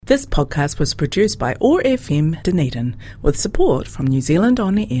This podcast was produced by OAR FM Dunedin with support from New Zealand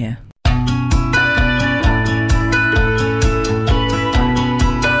On the Air.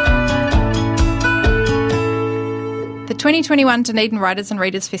 The 2021 Dunedin Writers and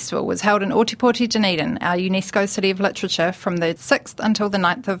Readers Festival was held in Ōtepoti, Dunedin, our UNESCO City of Literature, from the 6th until the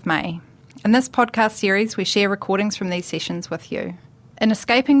 9th of May. In this podcast series, we share recordings from these sessions with you. In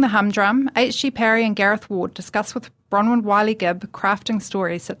Escaping the Humdrum, H.G. Parry and Gareth Ward discuss with Bronwyn Wylie-Gibb crafting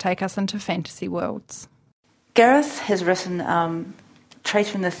stories that take us into fantasy worlds. Gareth has written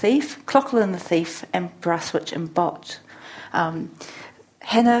Traitor and the Thief, Clockle and the Thief, and Brasswitch and Bot.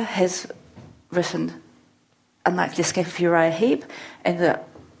 Hannah has written Unlikely Escape of Uriah Heep and the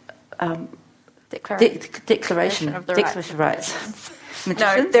Declaration of Rights.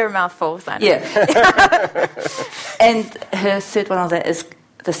 No, they're mouthfuls, I know. Yeah. And her third one of that is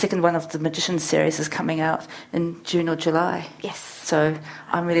the second one of the Magicians series is coming out in June or July. Yes. So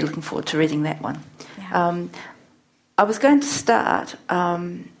I'm really looking forward to reading that one. Yeah. I was going to start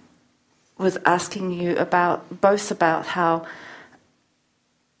with asking you about how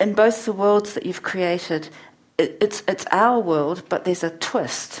in both the worlds that you've created, it's our world, but there's a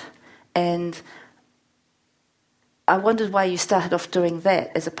twist. And I wondered why you started off doing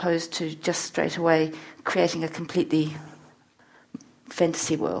that as opposed to just straight away creating a completely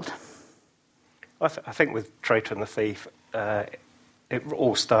fantasy world. I think with Traitor and the Thief, it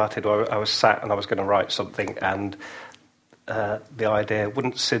all started, I was sat and I was going to write something, and the idea,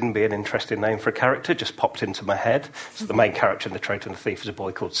 wouldn't Sin be an interesting name for a character, just popped into my head. So the main character in The Traitor and the Thief is a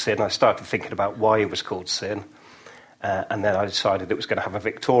boy called Sin. I started thinking about why he was called Sin, and then I decided it was going to have a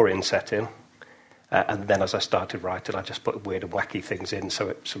Victorian setting. And then as I started writing, I just put weird and wacky things in, so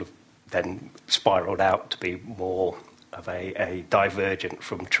it sort of then spiralled out to be more of a divergent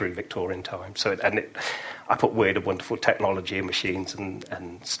from true Victorian time. So I put weird and wonderful technology and machines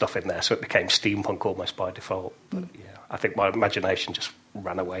and stuff in there, so it became steampunk almost by default. But yeah, I think my imagination just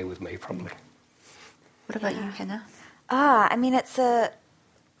ran away with me, probably. What about you, Hannah? I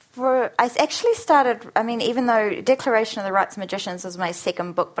actually started, even though Declaration of the Rights of Magicians was my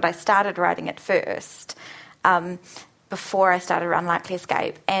second book, but I started writing it first before I started Unlikely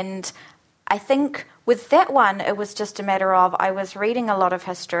Escape. And I think with that one, it was just a matter of I was reading a lot of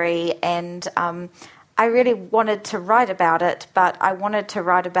history and I really wanted to write about it, but I wanted to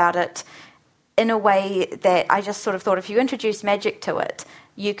write about it in a way that I just sort of thought if you introduce magic to it,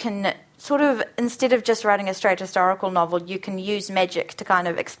 you can sort of, instead of just writing a straight historical novel, you can use magic to kind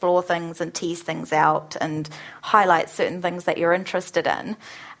of explore things and tease things out and highlight certain things that you're interested in.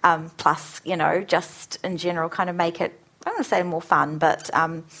 Plus, just in general kind of make it, I don't want to say more fun, but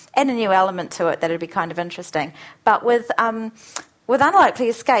add a new element to it that would be kind of interesting. But with Unlikely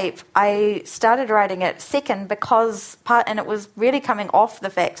Escape, I started writing it second and it was really coming off the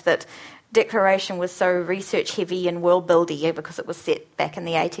fact that Declaration was so research heavy and world buildy because it was set back in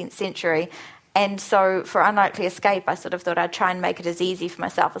the 18th century. And so for Unlikely Escape, I sort of thought I'd try and make it as easy for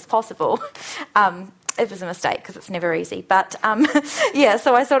myself as possible. It was a mistake because it's never easy. But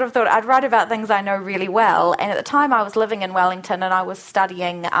so I sort of thought I'd write about things I know really well. And at the time I was living in Wellington and I was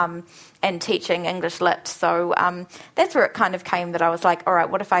studying and teaching English Lit. So that's where it kind of came that I was like, all right,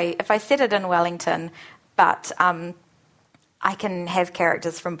 what if I set it in Wellington, but I can have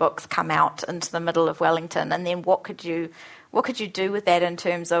characters from books come out into the middle of Wellington, and then what could you do with that in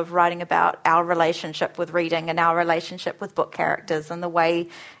terms of writing about our relationship with reading and our relationship with book characters and the way,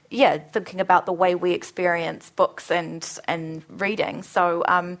 thinking about the way we experience books and reading. So,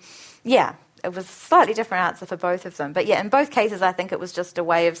 it was a slightly different answer for both of them. But in both cases, I think it was just a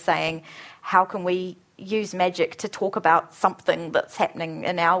way of saying, how can we use magic to talk about something that's happening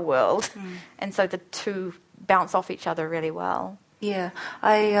in our world? And so the two bounce off each other really well. Yeah,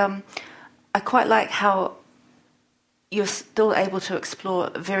 I quite like how you're still able to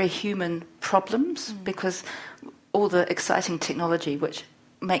explore very human problems because all the exciting technology which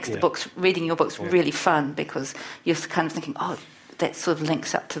makes reading your books really fun because you're kind of thinking, oh, that sort of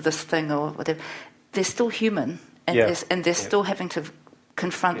links up to this thing or whatever. They're still human and they're still having to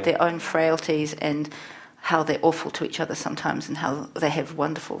confront their own frailties and how they're awful to each other sometimes and how they have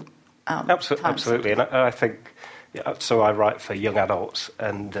wonderful Absolutely, and I think so. I write for young adults,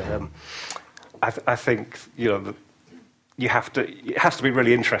 and I think it has to be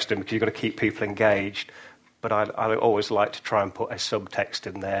really interesting because you've got to keep people engaged. But I always like to try and put a subtext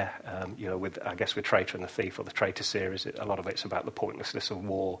in there. With Traitor and the Thief or the Traitor series, a lot of it's about the pointlessness of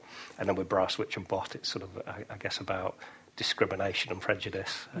war, and then with Brasswitch and Bot, it's sort of about discrimination and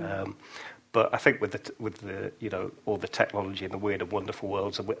prejudice. But I think with the all the technology and the weird and wonderful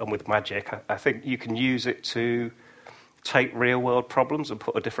worlds and with magic, I think you can use it to take real world problems and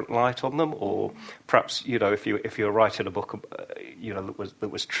put a different light on them, or perhaps if you're writing a book that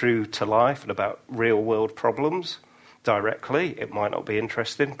was true to life and about real world problems directly, it might not be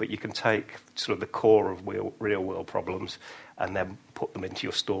interesting, but you can take sort of the core of real world problems and then put them into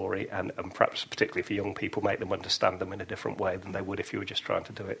your story, and perhaps particularly for young people, make them understand them in a different way than they would if you were just trying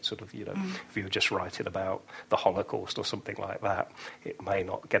to do it if you were just writing about the Holocaust or something like that. It may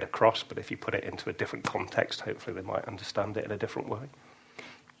not get across, but if you put it into a different context, hopefully they might understand it in a different way.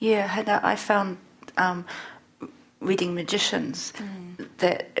 Yeah, and I found reading Magicians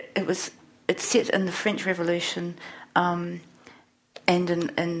that it's set in the French Revolution, and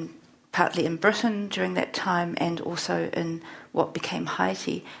in partly in Britain during that time, and also in what became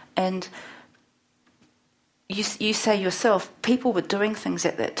Haiti. And you say yourself, people were doing things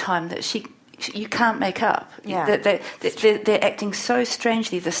at that time that you can't make up. Yeah. They're acting so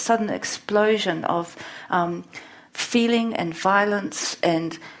strangely. The sudden explosion of feeling and violence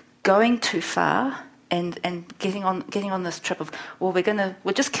and going too far. And getting on this trip of, well,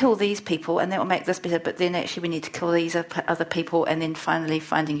 we'll just kill these people and that will make this better, but then actually we need to kill these other people, and then finally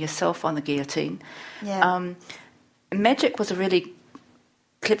finding yourself on the guillotine. Yeah. Magic was a really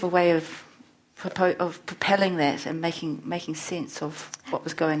clever way of propelling that and making sense of what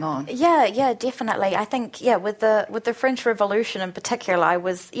was going on. Yeah, definitely. I think, with the French Revolution in particular, I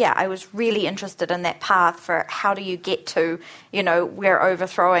was really interested in that path for how do you get to, we're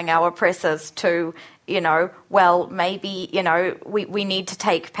overthrowing our oppressors, to, well, maybe, we need to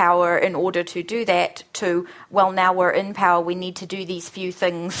take power in order to do that, to, well, now we're in power, we need to do these few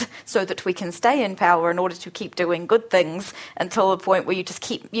things so that we can stay in power in order to keep doing good things, until the point where you just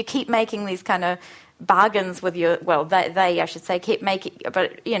keep making these kind of bargains with keep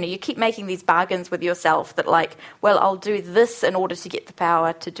making these bargains with yourself that, like, well, I'll do this in order to get the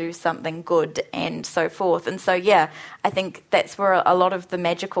power to do something good, and so forth. And so, I think that's where a lot of the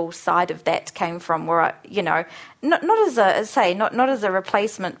magical side of that came from, where not as a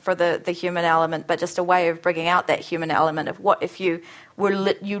replacement for the human element, but just a way of bringing out that human element of what if you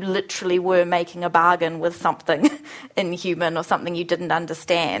literally were making a bargain with something inhuman or something you didn't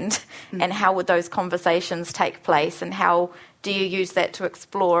understand, and how would those conversations take place, and how do you use that to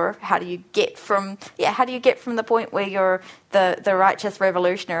explore how do you get from the point where you're the righteous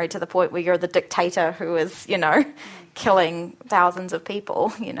revolutionary to the point where you're the dictator who is killing thousands of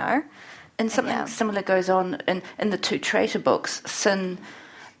people, And something similar goes on in the two traitor books. Sin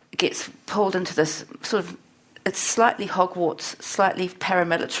gets pulled into this sort of, it's slightly Hogwarts, slightly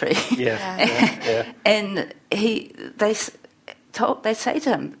paramilitary. Yeah. And they say to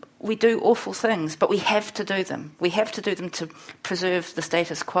him, we do awful things, but we have to do them. We have to do them to preserve the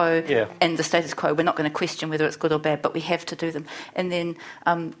status quo. Yeah. And the status quo, we're not going to question whether it's good or bad, but we have to do them. And then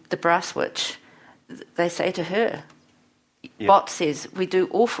the brass witch, they say to her, Bot says, we do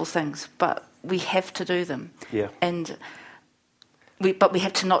awful things, but we have to do them. Yeah. And we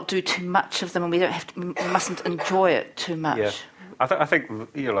have to not do too much of them, and we mustn't enjoy it too much. Yeah. I think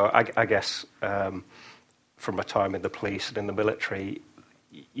I guess from my time in the police and in the military,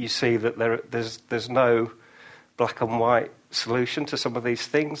 you see that there's no black and white solution to some of these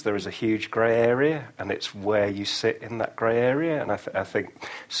things. There is a huge grey area, and it's where you sit in that grey area. And I think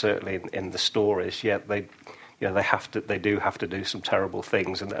certainly in the stories, they do have to do some terrible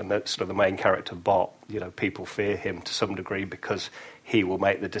things, and that's sort of the main character, Bot. People fear him to some degree because he will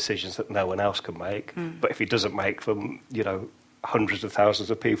make the decisions that no one else can make. But if he doesn't make them, hundreds of thousands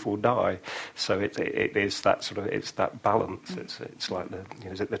of people die. So it is that sort of, it's that balance. It's like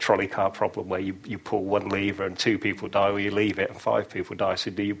the trolley car problem where you pull one lever and 2 people die, or you leave it and 5 people die.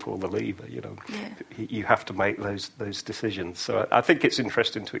 So do you pull the lever? You have to make those decisions. So I think it's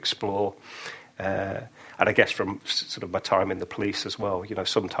interesting to explore. And I guess from sort of my time in the police as well,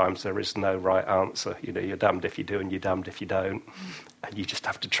 sometimes there is no right answer. You're damned if you do and you're damned if you don't. And you just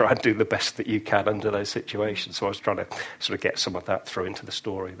have to try and do the best that you can under those situations. So I was trying to sort of get some of that through into the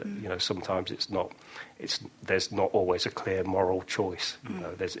story, that, sometimes there's not always a clear moral choice.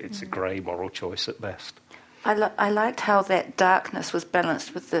 It's a grey moral choice at best. I liked how that darkness was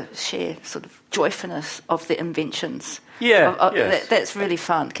balanced with the sheer sort of joyfulness of the inventions. Yeah, yes. That's really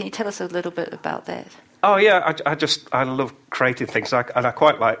fun. Can you tell us a little bit about that? Oh yeah, I love creating things, and I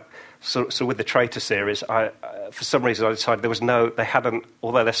quite like. So with the Traitor series, for some reason I decided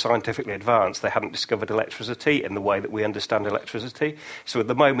although they're scientifically advanced, they hadn't discovered electricity in the way that we understand electricity. So at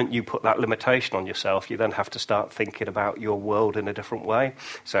the moment you put that limitation on yourself, you then have to start thinking about your world in a different way.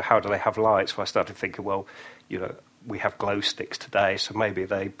 So how do they have light? So I started thinking, well, we have glow sticks today, so maybe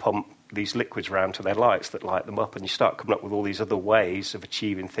they pump these liquids around to their lights that light them up, and you start coming up with all these other ways of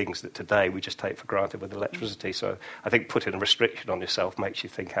achieving things that today we just take for granted with electricity. So I think putting a restriction on yourself makes you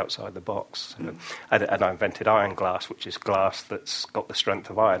think outside the box. So, and I invented iron glass, which is glass that's got the strength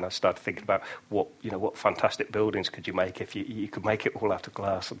of iron. I started thinking about what fantastic buildings could you make if you could make it all out of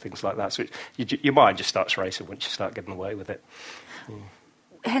glass and things like that. So your mind just starts racing once you start getting away with it.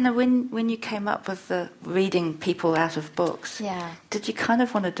 Hannah, when you came up with the reading people out of books, did you kind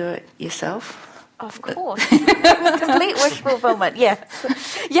of want to do it yourself? Of course. Complete wish fulfillment, yes.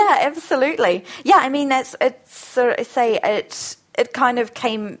 Yeah, absolutely. Yeah, I mean, it kind of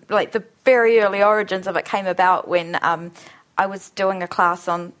came, like the very early origins of it came about when I was doing a class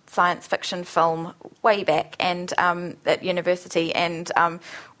on science fiction film way back and at university, and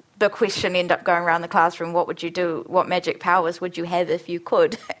the question ended up going around the classroom, what would you do, what magic powers would you have if you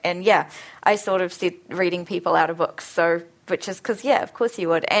could? And I sort of said reading people out of books, so which is because, of course you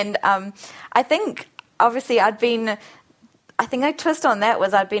would. And I think, obviously, I think a twist on that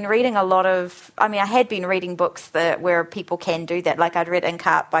was I'd been reading I had been reading books where people can do that. Like I'd read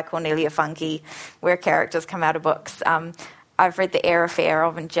Inkheart by Cornelia Funke, where characters come out of books. I've read The Air Affair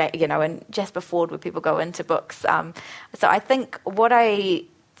of, and Jasper Fforde, where people go into books. So I think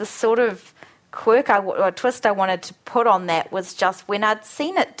the sort of quirk or twist I wanted to put on that was just when I'd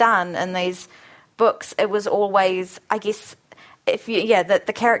seen it done in these books, it was always, I guess, that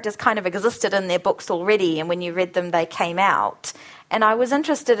the characters kind of existed in their books already, and when you read them, they came out. And I was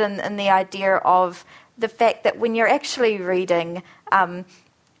interested in the idea of the fact that when you're actually reading, no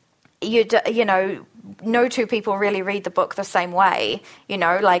two people really read the book the same way.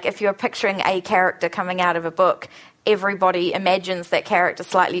 Like if you're picturing a character coming out of a book, everybody imagines that character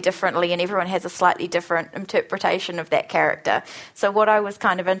slightly differently, and everyone has a slightly different interpretation of that character. So what I was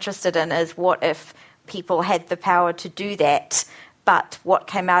kind of interested in is what if people had the power to do that, but what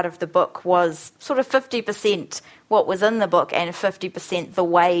came out of the book was sort of 50% what was in the book and 50% the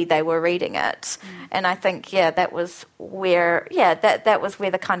way they were reading it. And I think, that was where, that was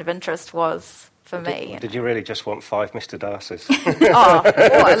where the kind of interest was for me. Did you really just want 5 Mr. Darcys?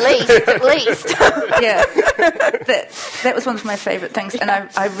 At least. Yeah. That was one of my favourite things. And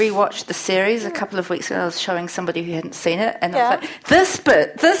I rewatched the series a couple of weeks ago. I was showing somebody who hadn't seen it, and I was like, this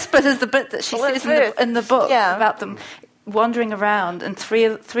bit is the bit that she says in the book about them wandering around, and three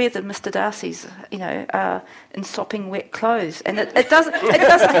of the Mr. Darcys, are in sopping wet clothes, and it doesn't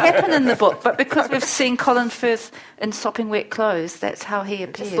happen in the book, but because we've seen Colin Firth in sopping wet clothes, that's how he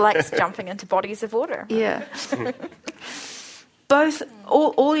appears. Just likes jumping into bodies of water. Yeah.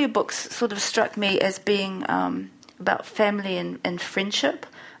 All your books sort of struck me as being about family and friendship.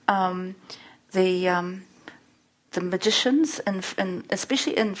 The magicians, and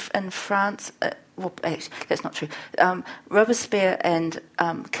especially in France. Well, actually, that's not true. Robespierre and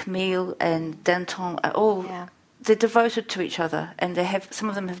Camille and Danton are all they're devoted to each other, and some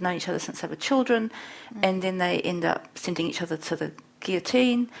of them have known each other since they were children, and then they end up sending each other to the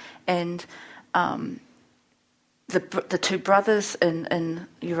guillotine. And the two brothers in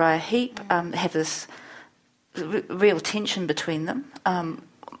Uriah Heep have this real tension between them.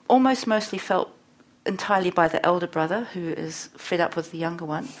 Mostly felt entirely by the elder brother, who is fed up with the younger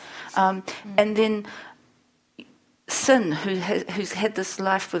one. And then Sin, who's had this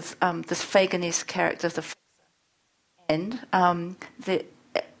life with this Fagin-esque character, and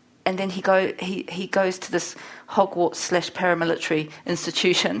then he goes to this Hogwarts / paramilitary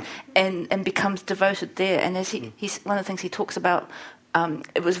institution and becomes devoted there. And as he's one of the things he talks about,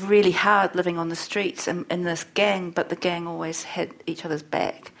 it was really hard living on the streets in this gang, but the gang always had each other's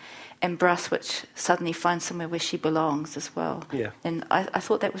back. And Brasswich suddenly finds somewhere where she belongs as well. Yeah. And I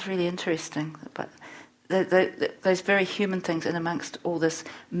thought that was really interesting. But those very human things in amongst all this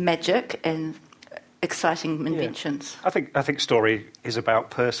magic and exciting inventions. I think story is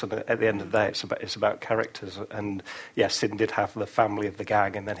about person. At the end of the day, it's about characters. And Sid did have the family of the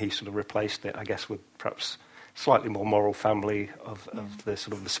gang, and then he sort of replaced it, I guess, with perhaps slightly more moral family of the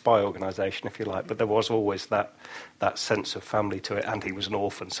sort of the spy organisation, if you like. But there was always that sense of family to it, and he was an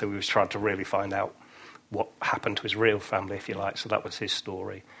orphan, so he was trying to really find out what happened to his real family, if you like. So that was his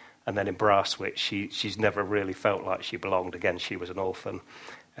story. And then in Brasswich, she's never really felt like she belonged. Again, she was an orphan,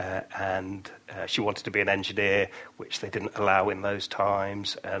 and she wanted to be an engineer, which they didn't allow in those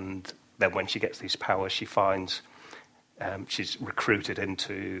times. And then when she gets these powers, she finds she's recruited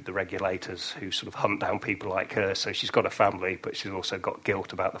into the regulators, who sort of hunt down people like her. So she's got a family, but she's also got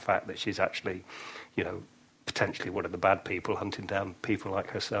guilt about the fact that she's actually, potentially one of the bad people hunting down people like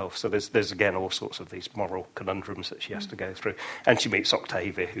herself. So there's again all sorts of these moral conundrums that she has to go through. And she meets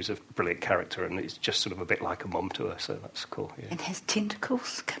Octavia, who's a brilliant character, and it's just sort of a bit like a mum to her, so that's cool. Yeah. And has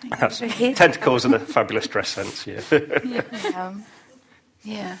tentacles coming out of her head. Tentacles in a fabulous dress sense, yeah.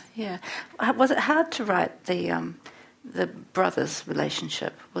 Yeah. Was it hard to write the brothers'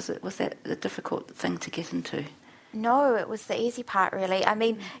 relationship? Was that a difficult thing to get into? No, it was the easy part, really. I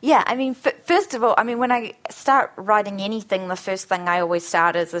mean, first of all, I mean, when I start writing anything, the first thing I always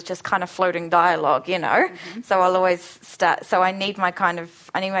start is just kind of floating dialogue, you know? Mm-hmm. So I'll always start, so I need my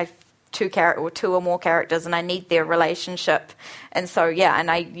two or more characters, and I need their relationship. And so, and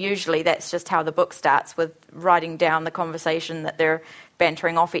I usually, that's just how the book starts, with writing down the conversation that they're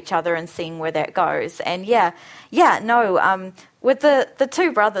bantering off each other and seeing where that goes. And with the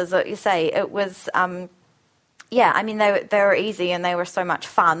two brothers, that you say, it was... I mean, they were easy and they were so much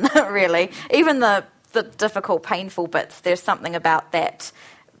fun, really. Even the difficult, painful bits, there's something about that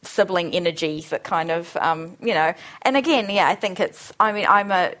sibling energy that kind of, And again, I think it's. I mean, I'm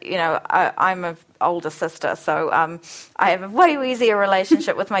a older sister, so I have a way easier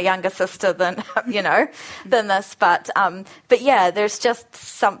relationship with my younger sister than than this. But there's just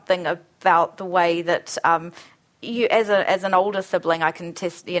something about the way that. You, as an older sibling, I can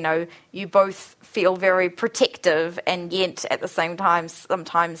test. You both feel very protective, and yet at the same time,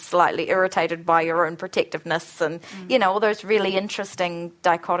 sometimes slightly irritated by your own protectiveness, and all those really interesting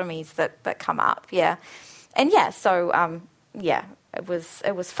dichotomies that come up. Yeah, and so it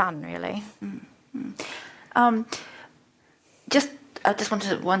was fun, really. I just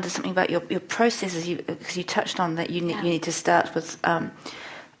wanted to wonder something about your processes, because you touched on that you need to start with a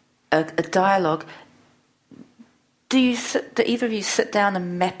dialogue. Do either of you sit down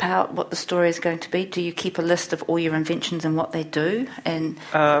and map out what the story is going to be? Do you keep a list of all your inventions and what they do, and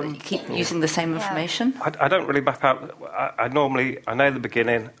you keep using the same information? I don't really map out. I normally know the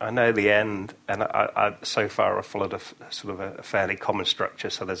beginning, I know the end, and I so far I've followed a fairly common structure.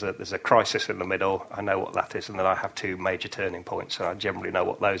 So there's a crisis in the middle. I know what that is, and then I have two major turning points, and I generally know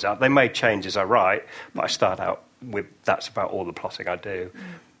what those are. They may change as I write, but I start out with that's about all the plotting I do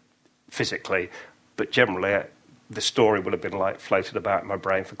physically, but generally. The story would have been floated about in my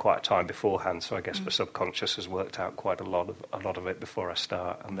brain for quite a time beforehand, so I guess the subconscious has worked out quite a lot of it before I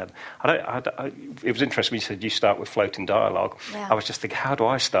start. And then it was interesting when you said you start with floating dialogue. Yeah. I was just thinking, how do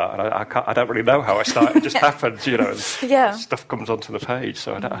I start? And I don't really know how I start. It just happens, and stuff comes onto the page.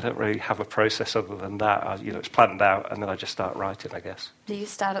 So I don't really have a process other than that. It's planned out, and then I just start writing, I guess. Do you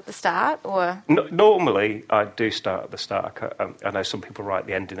start at the start, or normally I do start at the start. I know some people write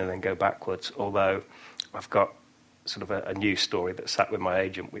the ending and then go backwards. Although I've got sort of a new story that sat with my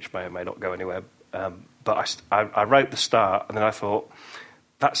agent, which may or may not go anywhere. But I wrote the start, and then I thought,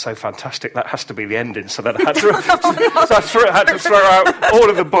 that's so fantastic, that has to be the ending. So then I had to throw out all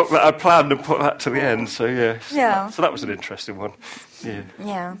of the book that I planned and put that to the end. So, So that was an interesting one.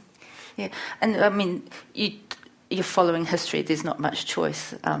 Yeah. And, I mean, you're following history. There's not much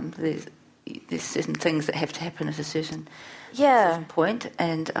choice. There's certain things that have to happen at a certain point.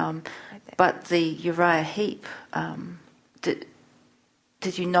 And... But the Uriah Heep, did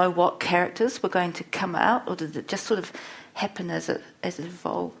you know what characters were going to come out, or did it just sort of happen as it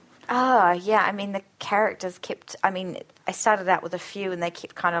evolved? Oh, yeah. I mean, the characters kept... I mean, I started out with a few, and they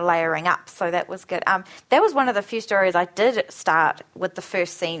kept kind of layering up, so that was good. That was one of the few stories I did start with the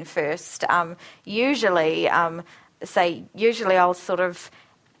first scene first. Usually I'll sort of...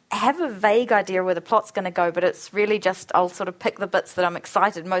 have a vague idea where the plot's going to go, but it's really just I'll sort of pick the bits that I'm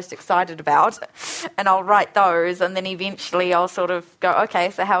most excited about, and I'll write those, and then eventually I'll sort of go,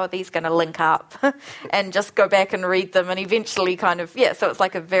 okay, so how are these going to link up? And just go back and read them, and eventually so it's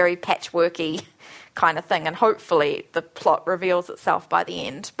like a very patchworky kind of thing, and hopefully the plot reveals itself by the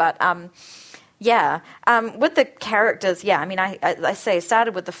end. But with the characters, I mean, I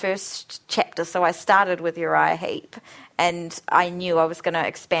started with the first chapter, so I started with Uriah Heep, and I knew I was going to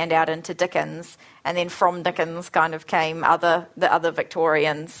expand out into Dickens, and then from Dickens kind of came the other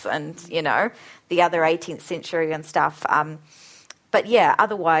Victorians and, the other 18th century and stuff. But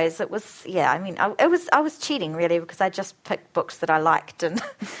otherwise it was, I mean, I was cheating really, because I just picked books that I liked and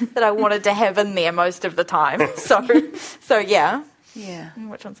that I wanted to have in there most of the time. So yeah. Yeah.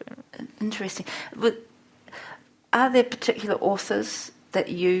 Which one's interesting? Are there particular authors that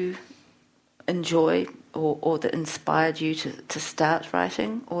you enjoy or that inspired you to start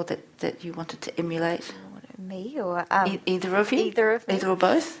writing, or that you wanted to emulate? Me or either of you? Either of me. Either or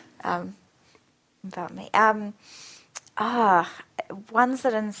both? About me. Ones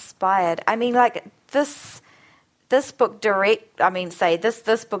that inspired. I mean, like this this book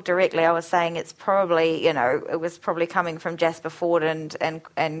this book directly, I was saying it's probably, it was probably coming from Jasper Fforde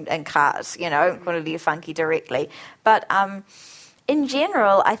and Cart, Quality of Funky directly. But in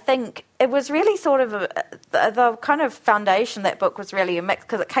general, I think it was really sort of the kind of foundation. That book was really a mix,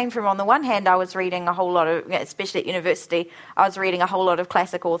 because it came from, on the one hand, I was reading a whole lot of, especially at university, I was reading a whole lot of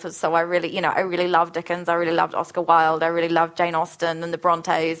classic authors. So I really loved Dickens, I really loved Oscar Wilde, I really loved Jane Austen and the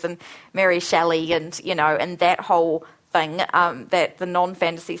Brontes and Mary Shelley, and and that whole thing, that the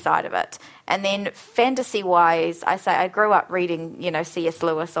non-fantasy side of it. And then fantasy-wise, I grew up reading, C.S.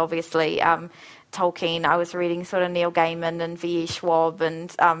 Lewis, obviously. Tolkien, I was reading sort of Neil Gaiman and V.E. Schwab and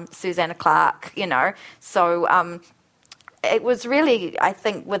Susanna Clarke, So it was really, I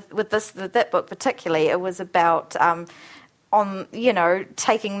think, with that book particularly, it was about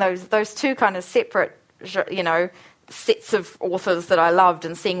taking those two kind of separate, sets of authors that I loved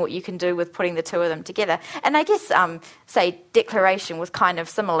and seeing what you can do with putting the two of them together. And I guess, say, Declaration was kind of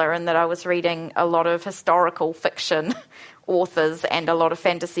similar in that I was reading a lot of historical fiction authors and a lot of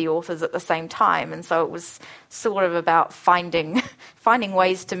fantasy authors at the same time, and so it was sort of about finding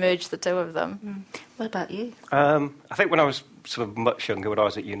ways to merge the two of them. What about you? I think when I was sort of much younger, when I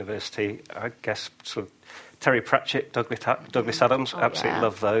was at university, I guess sort of Terry Pratchett, Douglas Adams, absolutely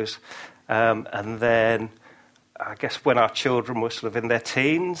love those. And then I guess when our children were sort of in their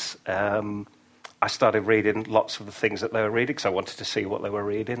teens, I started reading lots of the things that they were reading because I wanted to see what they were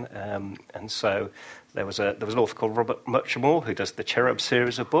reading. And so there was an author called Robert Muchamore who does the Cherub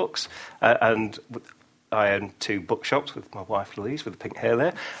series of books. And I own 2 bookshops with my wife Louise with the pink hair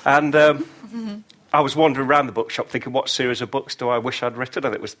there. And I was wandering around the bookshop thinking, what series of books do I wish I'd written?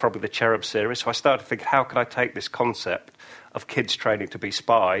 And it was probably the Cherub series. So I started thinking, how can I take this concept of kids training to be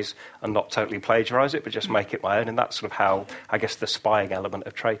spies and not totally plagiarise it, but just make it my own? And that's sort of how, I guess, the spying element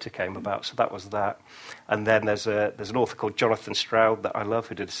of Traitor came about. So that was that. And then there's an author called Jonathan Stroud that I love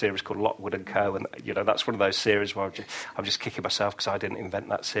who did a series called Lockwood and Co. And, that's one of those series where I'm just kicking myself because I didn't invent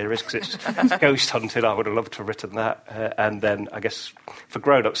that series, because it's ghost hunting. I would have loved to have written that. And then, I guess, for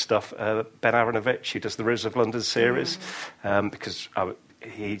grown-up stuff, Ben Aronovich, who does the Rivers of London series, because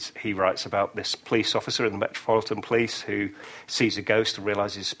he writes about this police officer in the Metropolitan Police who sees a ghost and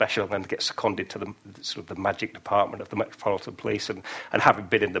realises he's special and then gets seconded to the magic department of the Metropolitan Police. And having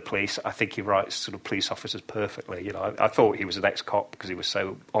been in the police, I think he writes sort of police officers perfectly. I thought he was an ex-cop because he was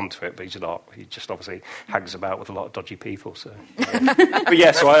so onto it, but he's not. He just obviously hangs about with a lot of dodgy people. So, but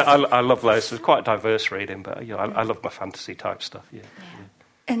yeah, so I love those. It's quite a diverse reading, but I love my fantasy type stuff. Yeah.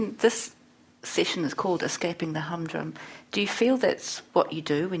 And this session is called Escaping the Humdrum. Do you feel that's what you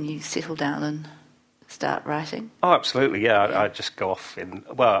do when you settle down and start writing? Oh, absolutely, yeah. I just go off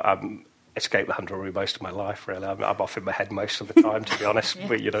escape the humdrum most of my life, really. I'm off in my head most of the time, to be honest,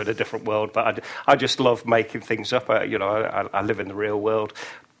 but, in a different world. But I just love making things up. I live in the real world,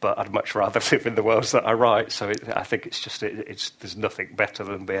 but I'd much rather live in the worlds that I write. So I think there's nothing better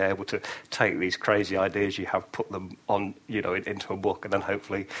than being able to take these crazy ideas you have, put them on, into a book, and then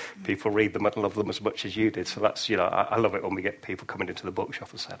hopefully people read them and love them as much as you did. So that's, I love it when we get people coming into the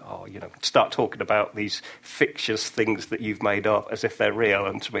bookshop and saying, start talking about these fictitious things that you've made up as if they're real.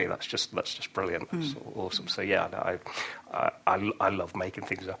 And to me, that's just brilliant. That's awesome. So yeah, I love making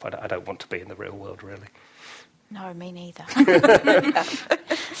things up. I don't want to be in the real world, really. No, me neither.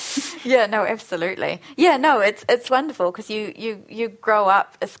 Yeah, no, absolutely. Yeah, no, it's wonderful because you grow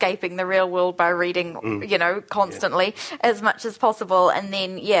up escaping the real world by reading, constantly as much as possible, and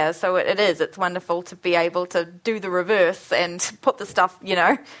then so it's wonderful to be able to do the reverse and put the stuff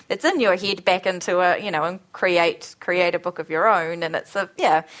that's in your head back into and create a book of your own, and it's a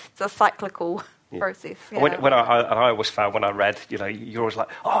cyclical process. Yeah. When I always found when I read, you're always like,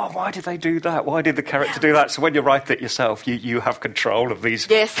 oh, why did they do that? Why did the character do that? So when you write it yourself, you have control of these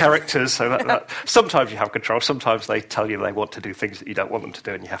characters. So that sometimes you have control. Sometimes they tell you they want to do things that you don't want them to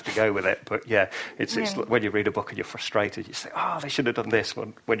do, and you have to go with it. But it's when you read a book and you're frustrated, you say, oh, they should have done this.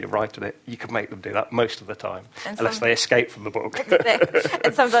 When you're writing it, you can make them do that most of the time, unless they escape from the book. Exactly.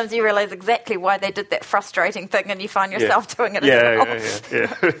 And sometimes you realise exactly why they did that frustrating thing, and you find yourself doing it as well.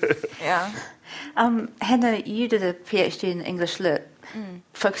 Yeah. Hannah, you did a PhD in English Lit,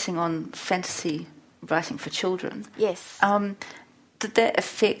 focusing on fantasy writing for children. Yes. Did that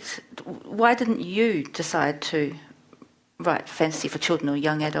affect... Why didn't you decide to write fantasy for children or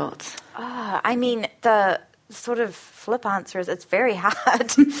young adults? The sort of flip answer is it's very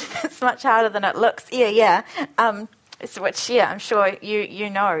hard. It's much harder than it looks. Yeah. Which, I'm sure you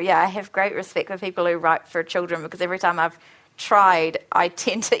know. Yeah, I have great respect for people who write for children because every time I've tried, I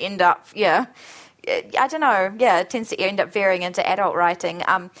tend to end up, I don't know, it tends to end up veering into adult writing.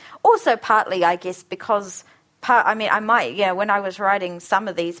 Also partly, I guess, because when I was writing some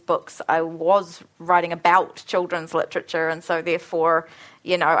of these books, I was writing about children's literature, and so therefore,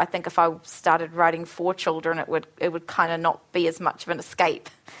 I think if I started writing for children, it would kind of not be as much of an escape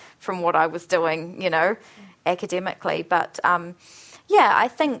from what I was doing, academically. But I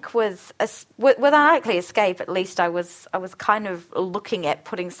think with Unlikely Escape, at least I was kind of looking at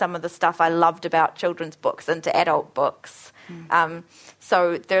putting some of the stuff I loved about children's books into adult books.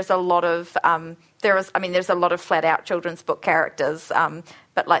 So there's a lot of there's a lot of flat out children's book characters,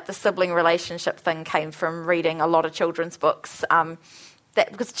 but like the sibling relationship thing came from reading a lot of children's books.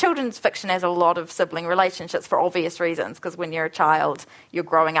 Because children's fiction has a lot of sibling relationships for obvious reasons, because when you're a child, you're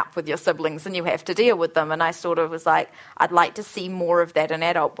growing up with your siblings and you have to deal with them. And I sort of was like, I'd like to see more of that in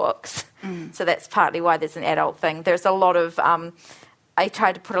adult books. So that's partly why there's an adult thing. There's a lot of... I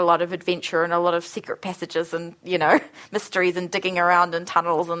tried to put a lot of adventure and a lot of secret passages and, mysteries and digging around in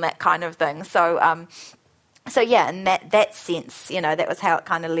tunnels and that kind of thing. So in that sense, that was how it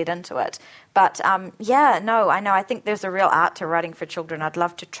kind of led into it. But, I know. I think there's a real art to writing for children. I'd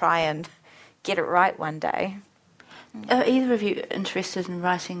love to try and get it right one day. Are either of you interested in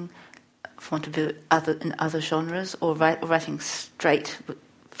writing, for want of in other genres, or writing straight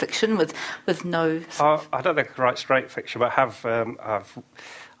fiction with no... I don't think I can write straight fiction, but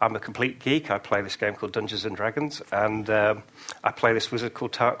I'm a complete geek. I play this game called Dungeons and Dragons, and I play this wizard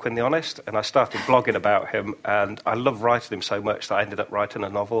called Tarquin the Honest, and I started blogging about him, and I love writing him so much that I ended up writing a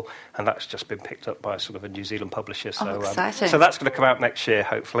novel, and that's just been picked up by sort of a New Zealand publisher. So, exciting. So that's going to come out next year,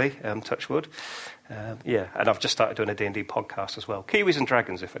 hopefully, touch wood. And I've just started doing a D&D podcast as well. Kiwis and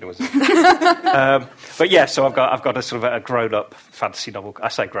Dragons, if anyone's interested. So I've got a sort of a grown-up fantasy novel. I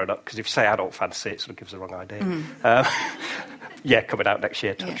say grown-up because if you say adult fantasy, it sort of gives the wrong idea. Coming out next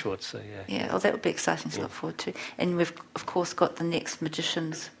year, touch wood. So that would be exciting to look forward to. And we've of course got the next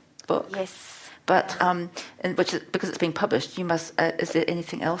Magician's book. Yes. But because it's been published, you must. Is there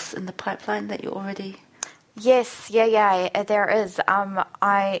anything else in the pipeline that you already? Yes, there is. I'm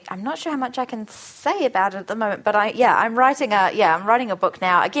not sure how much I can say about it at the moment, but I'm writing a book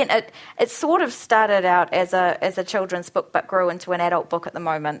now. Again, it sort of started out as a children's book, but grew into an adult book at the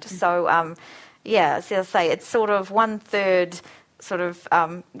moment. So, as I say, it's sort of 1/3 sort of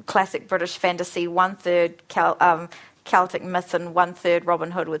classic British fantasy, 1/3 Celtic myth, and 1/3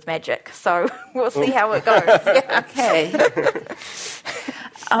 Robin Hood with magic. So we'll see how it goes. Yeah. Okay.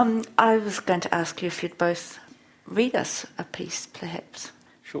 I was going to ask you if you'd both read us a piece, perhaps.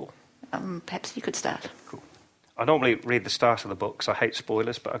 Sure. Perhaps you could start. Cool. I normally read the start of the book, so I hate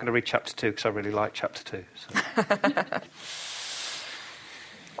spoilers, but I'm going to read chapter 2 because I really like chapter 2. So.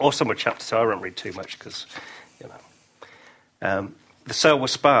 Or some of chapter 2, I won't read too much because, The cell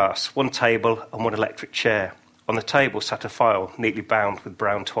was sparse, one table and one electric chair. On the table sat a file, neatly bound with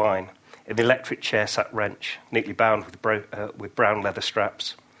brown twine. In the electric chair sat Wrench, neatly bound with brown leather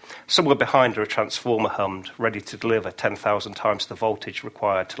straps. Somewhere behind her a transformer hummed, ready to deliver 10,000 times the voltage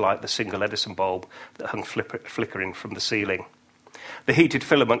required to light the single Edison bulb that hung flickering from the ceiling. The heated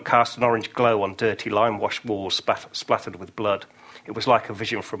filament cast an orange glow on dirty lime-washed walls splattered with blood. It was like a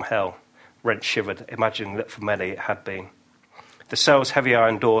vision from hell. Wrench shivered, imagining that for many it had been. The cell's heavy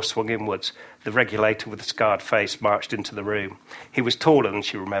iron door swung inwards. The regulator with the scarred face marched into the room. He was taller than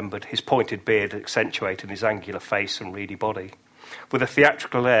she remembered, his pointed beard accentuating his angular face and reedy body. With a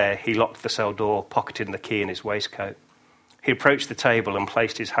theatrical air, he locked the cell door, pocketing the key in his waistcoat. He approached the table and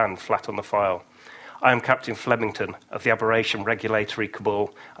placed his hand flat on the file. I am Captain Flemington of the Aberration Regulatory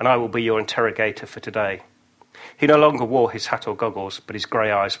Cabal, and I will be your interrogator for today. He no longer wore his hat or goggles, but his grey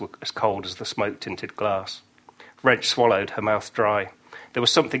eyes were as cold as the smoke-tinted glass. Wrench swallowed, her mouth dry. There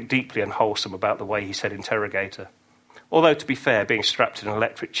was something deeply unwholesome about the way he said interrogator. Although, to be fair, being strapped in an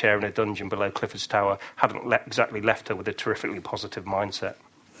electric chair in a dungeon below Clifford's Tower hadn't exactly left her with a terrifically positive mindset.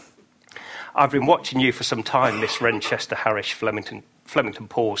 I've been watching you for some time, Miss Renchester Harris. Flemington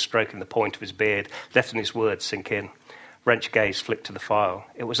paused, stroking the point of his beard, letting his words sink in. Wrench's gaze flicked to the file.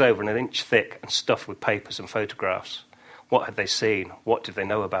 It was over an inch thick and stuffed with papers and photographs. What had they seen? What did they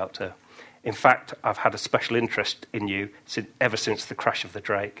know about her? In fact, I've had a special interest in you ever since the crash of the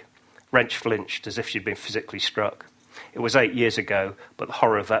Drake. Wrench flinched as if she'd been physically struck. It was 8 years ago, but the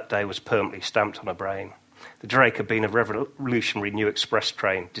horror of that day was permanently stamped on her brain. The Drake had been a revolutionary new express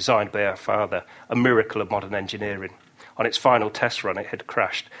train designed by her father, a miracle of modern engineering. On its final test run, it had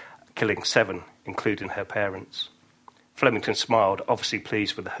crashed, killing 7, including her parents. Flemington smiled, obviously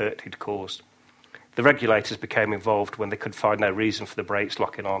pleased with the hurt he'd caused. The regulators became involved when they could find no reason for the brakes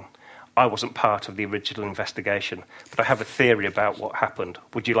locking on. I wasn't part of the original investigation, but I have a theory about what happened.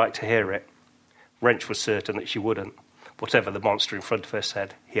 Would you like to hear it? Wrench was certain that she wouldn't. Whatever the monster in front of her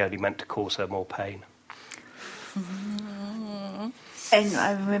said, he only meant to cause her more pain. And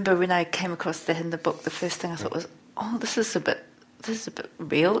I remember when I came across that in the book, the first thing I thought was, oh, this is a bit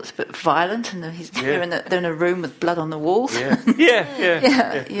real. It's a bit violent, and they're in a room with blood on the walls. Yeah.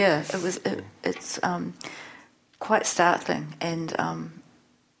 It's quite startling, and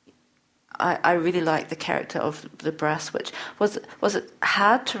I really like the character of the brass witch. Was it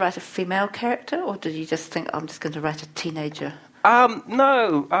hard to write a female character, or did you just think, I'm just going to write a teenager?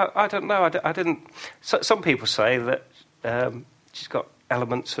 No, I don't know. I didn't. So, some people say that she's got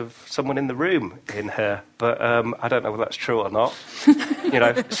elements of someone in the room in her, but I don't know whether that's true or not.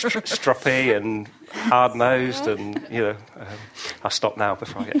 Stroppy and hard-nosed, and I'll stop now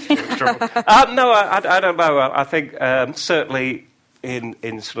before I get in trouble. No, I don't know. I think certainly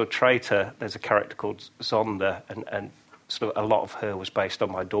in sort of Traitor, there's a character called Zonda, and sort of a lot of her was based on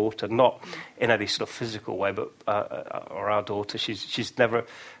my daughter, not in any sort of physical way, but or our daughter.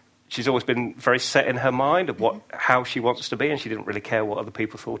 She's always been very set in her mind of how she wants to be, and she didn't really care what other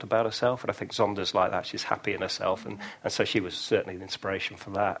people thought about herself. And I think Zonda's like that. She's happy in herself, and so she was certainly an inspiration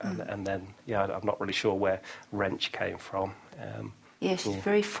for that. And then, I'm not really sure where Wrench came from. She's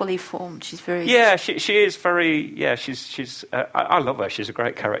very fully formed. She's very... Yeah, she is very... Yeah, she's... I love her. She's a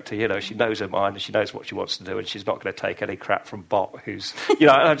great character, She knows her mind, and she knows what she wants to do, and she's not going to take any crap from Bot, who's...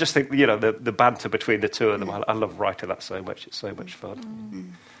 I just think, the banter between the two of them, I love writing that so much. It's so much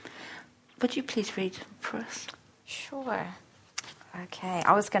fun. Would you please read for us? Sure. Okay,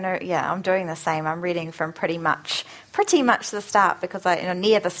 I'm doing the same. I'm reading from pretty much the start, because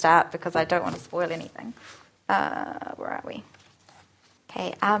near the start, because I don't want to spoil anything. Where are we?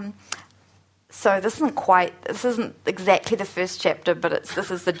 Okay, so this isn't exactly the first chapter, but this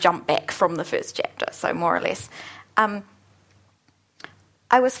is the jump back from the first chapter, so more or less. I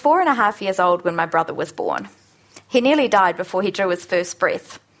was 4.5 years old when my brother was born. He nearly died before he drew his first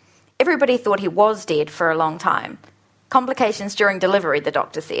breath. Everybody thought he was dead for a long time. Complications during delivery, the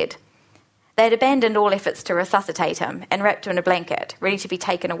doctor said. They had abandoned all efforts to resuscitate him and wrapped him in a blanket, ready to be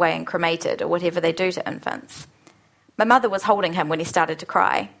taken away and cremated, or whatever they do to infants. My mother was holding him when he started to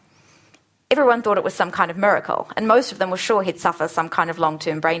cry. Everyone thought it was some kind of miracle, and most of them were sure he'd suffer some kind of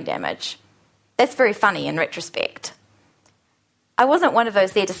long-term brain damage. That's very funny in retrospect. I wasn't one of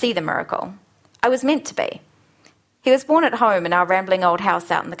those there to see the miracle. I was meant to be. He was born at home in our rambling old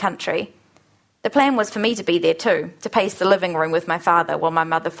house out in the country. The plan was for me to be there too, to pace the living room with my father while my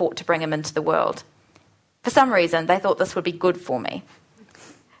mother fought to bring him into the world. For some reason, they thought this would be good for me.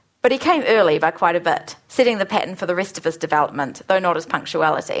 But he came early by quite a bit, setting the pattern for the rest of his development, though not his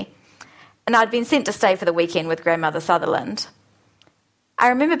punctuality. And I'd been sent to stay for the weekend with Grandmother Sutherland. I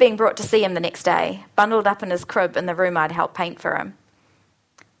remember being brought to see him the next day, bundled up in his crib in the room I'd helped paint for him.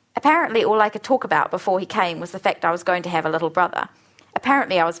 Apparently, all I could talk about before he came was the fact I was going to have a little brother.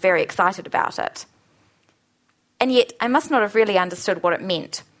 Apparently, I was very excited about it. And yet, I must not have really understood what it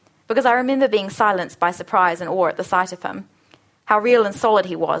meant, because I remember being silenced by surprise and awe at the sight of him. How real and solid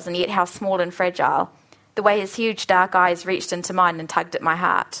he was, and yet how small and fragile. The way his huge dark eyes reached into mine and tugged at my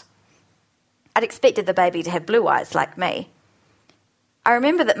heart. I'd expected the baby to have blue eyes like me. I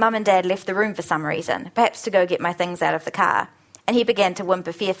remember that Mum and Dad left the room for some reason, perhaps to go get my things out of the car, and he began to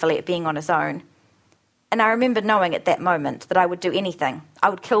whimper fearfully at being on his own. And I remember knowing at that moment that I would do anything. I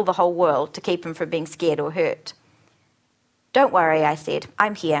would kill the whole world to keep him from being scared or hurt. Don't worry, I said.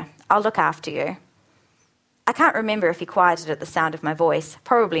 I'm here. I'll look after you. I can't remember if he quieted at the sound of my voice.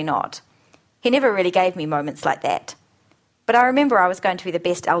 Probably not. He never really gave me moments like that. But I remember I was going to be the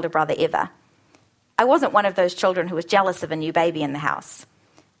best elder brother ever. I wasn't one of those children who was jealous of a new baby in the house.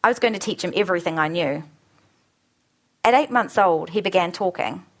 I was going to teach him everything I knew. At 8 months old, he began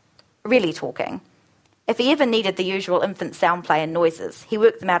talking. Really talking. If he ever needed the usual infant sound play and noises, he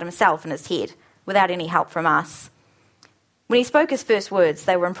worked them out himself in his head, without any help from us. When he spoke his first words,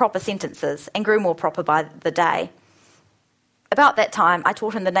 they were in proper sentences and grew more proper by the day. About that time, I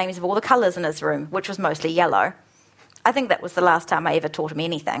taught him the names of all the colours in his room, which was mostly yellow. I think that was the last time I ever taught him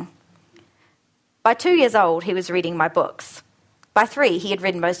anything. By 2 years old, he was reading my books. By 3, he had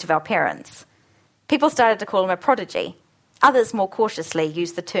read most of our parents. People started to call him a prodigy. Others, more cautiously,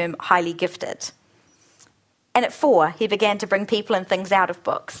 used the term highly gifted. And at 4, he began to bring people and things out of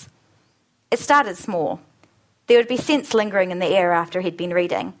books. It started small. There would be scents lingering in the air after he'd been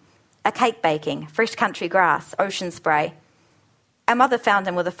reading. A cake baking, fresh country grass, ocean spray. Our mother found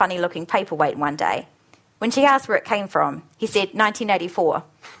him with a funny-looking paperweight one day. When she asked where it came from, he said, 1984.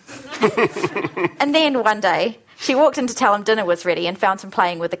 And then, one day, she walked in to tell him dinner was ready and found him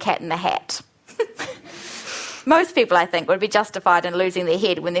playing with the cat in the hat. Most people, I think, would be justified in losing their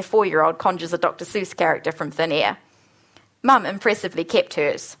head when their 4-year-old conjures a Dr. Seuss character from thin air. Mum impressively kept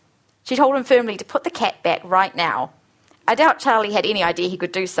hers. She told him firmly to put the cat back right now. I doubt Charlie had any idea he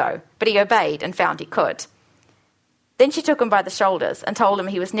could do so, but he obeyed and found he could. Then she took him by the shoulders and told him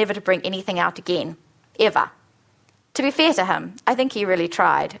he was never to bring anything out again, ever. To be fair to him, I think he really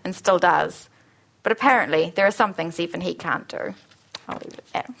tried, and still does. But apparently, there are some things even he can't do. I'll leave it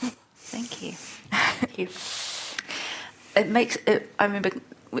at that. Thank you. Thank you. I remember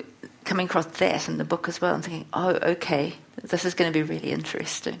coming across that in the book as well and thinking, oh, okay, this is going to be really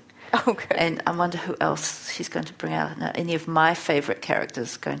interesting. Oh, good. And I wonder who else she's going to bring out. Now, any of my favourite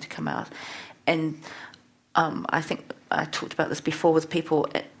characters going to come out. And I think I talked about this before with people.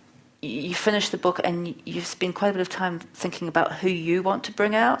 You finish the book and you spend quite a bit of time thinking about who you want to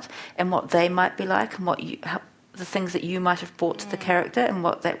bring out and what they might be like and the things that you might have brought to the character and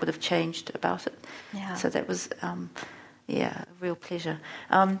what that would have changed about it. Yeah. So that was, a real pleasure.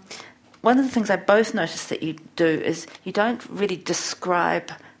 One of the things I both noticed that you do is you don't really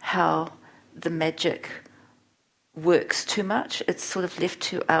describe how the magic works too much. It's sort of left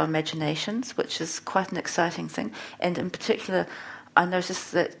to our imaginations, which is quite an exciting thing. And in particular, I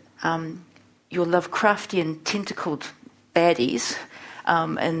noticed that your Lovecraftian tentacled baddies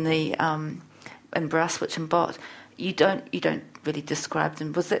in Brasswitch and Bot, you don't really describe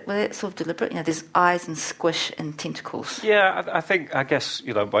them. Was that sort of deliberate? There's eyes and squish and tentacles. Yeah, I guess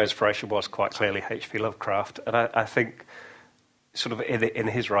my inspiration was quite clearly H.P. Lovecraft, and I think sort of in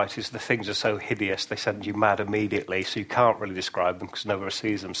his writings, the things are so hideous, they send you mad immediately, so you can't really describe them because nobody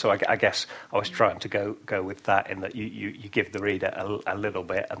sees them. So I guess I was trying to go with that, in that you give the reader a little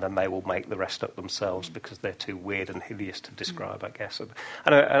bit, and then they will make the rest up themselves because they're too weird and hideous to describe, I guess.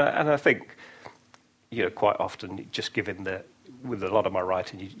 And I think, quite often, just with a lot of my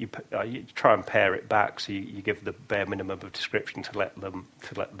writing, you try and pare it back, so you give the bare minimum of description to let the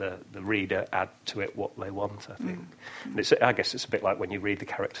reader add to it what they want, I think. And I guess it's a bit like when you read the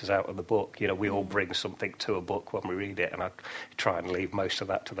characters out of the book. We all bring something to a book when we read it, and I try and leave most of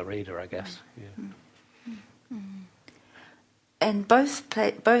that to the reader, I guess. Yeah. And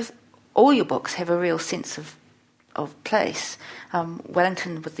all your books have a real sense of place.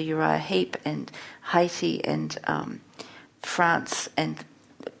 Wellington with the Uriah Heep, and Haiti, and France and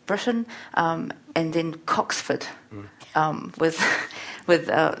Britain, and then Coxford with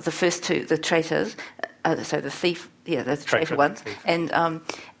the first two, the traitors, so the thief, the traitor ones, and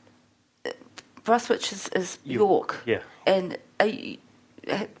Brasswitch is York. Yeah. And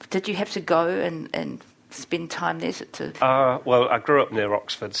did you have to go and spend time there well, I grew up near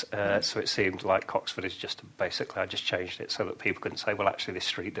Oxford, so it seemed like Coxford is just basically, I just changed it so that people couldn't say, well, actually this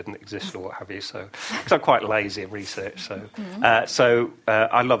street didn't exist or what have you. So, because I'm quite lazy in research, so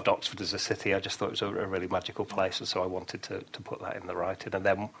I loved Oxford as a city. I just thought it was a really magical place, and so I wanted to put that in the writing. And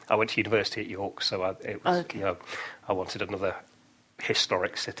then I went to university at York, so I wanted another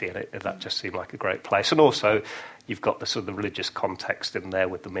historic city, and that just seemed like a great place. And also, you've got the sort of the religious context in there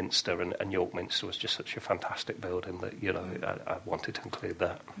with the Minster, and York Minster was just such a fantastic building that I wanted to include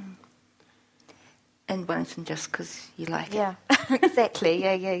that. And Wellington just because you like it. Yeah, exactly.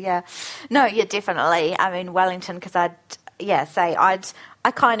 Yeah. No, yeah, definitely. I mean, Wellington, because I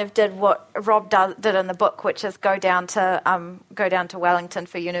kind of did what Rob did in the book, which is go down to Wellington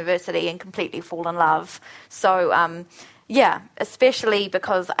for university and completely fall in love. So. Yeah, especially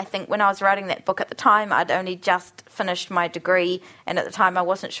because I think when I was writing that book at the time, I'd only just finished my degree, and at the time I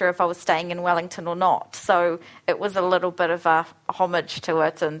wasn't sure if I was staying in Wellington or not. So it was a little bit of a homage to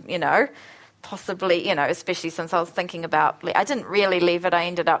it, and, possibly, especially since I was thinking about... I didn't really leave it. I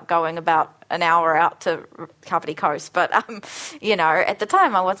ended up going about an hour out to Kapiti Coast, but, at the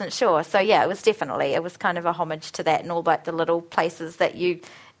time I wasn't sure. So, yeah, it was kind of a homage to that, and all like the little places that you...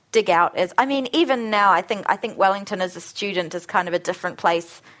 dig out even now I think Wellington as a student is kind of a different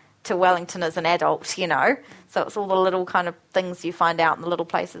place to Wellington as an adult, so it's all the little kind of things you find out in the little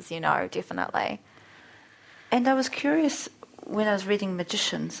places, definitely. And I was curious when I was reading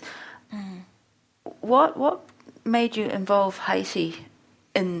Magicians, what made you involve Haiti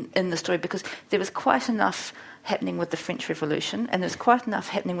in the story? Because there was quite enough happening with the French Revolution, and there's quite enough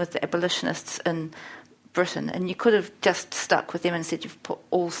happening with the abolitionists in Britain, and you could have just stuck with them and said you've put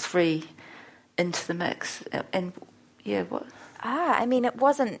all three into the mix. And what?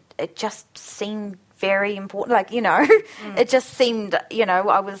 It just seemed very important. It just seemed,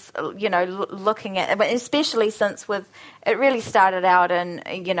 I was, looking at, especially since it really started out in,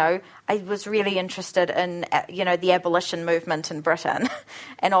 I was really interested in, the abolition movement in Britain.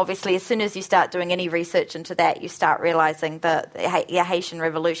 And obviously, as soon as you start doing any research into that, you start realising that the Haitian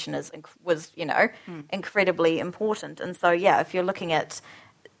Revolution was incredibly important. And so, if you're looking at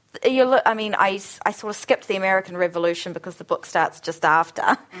I sort of skipped the American Revolution because the book starts just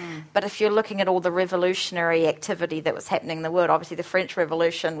after. But if you're looking at all the revolutionary activity that was happening in the world, obviously the French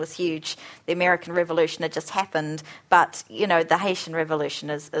Revolution was huge. The American Revolution had just happened. But, the Haitian Revolution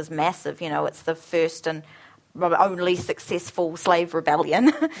is massive. It's the first and only successful slave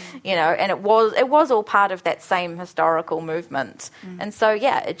rebellion, and it was all part of that same historical movement. And so,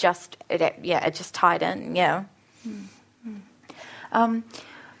 it just tied in,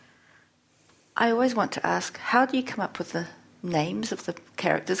 I always want to ask, how do you come up with the names of the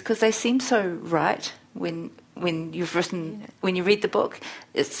characters? Because they seem so right when you've written, when you read the book,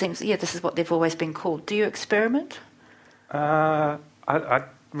 it seems, this is what they've always been called. Do you experiment? I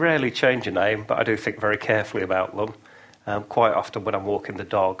rarely change a name, but I do think very carefully about them. Quite often when I'm walking the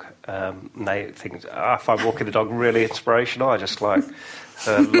dog, I find walking the dog really inspirational. I just like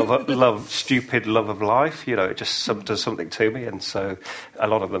stupid love of life. It just does something to me. And so a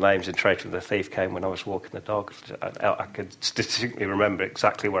lot of the names in Traitor and the Thief came when I was walking the dog. I could distinctly remember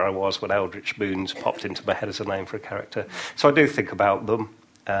exactly where I was when Eldritch Moons popped into my head as a name for a character. So I do think about them.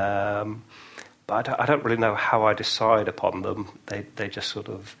 But I don't really know how I decide upon them. They just sort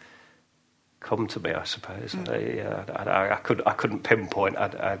of come to me, I suppose. I couldn't pinpoint.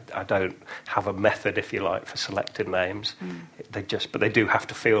 I don't have a method, if you like, for selecting names. But they do have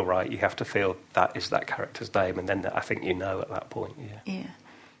to feel right. You have to feel that is that character's name, and then I think at that point. Yeah.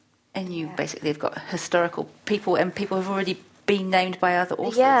 And you basically have got historical people, and people have already been named by other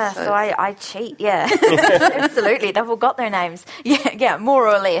authors. Yeah, so I cheat, Absolutely, they've all got their names. Yeah, more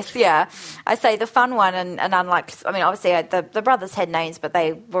or less, I say the fun one, and unlike, obviously the brothers had names, but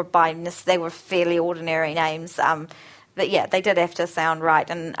they were fairly ordinary names. But they did have to sound right.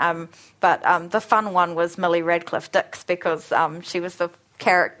 And but the fun one was Millie Radcliffe Dix, because she was the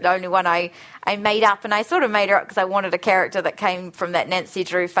only one I made up, and I sort of made her up because I wanted a character that came from that Nancy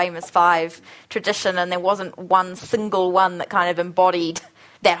Drew Famous Five tradition, and there wasn't one single one that kind of embodied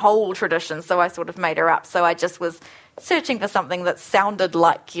that whole tradition, so I sort of made her up. So I just was searching for something that sounded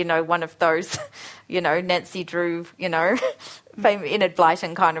like, one of those, Nancy Drew, Enid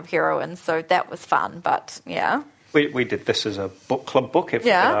Blyton kind of heroines, so that was fun, but We did this as a book club book in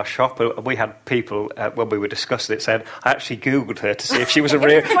our shop, and we had people when we were discussing it saying, I actually Googled her to see if she was a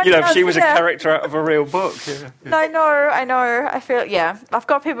real, if she was a character out of a real book. I know. I feel, I've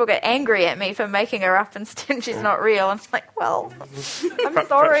got people get angry at me for making her up and she's not real. And it's like, well, I'm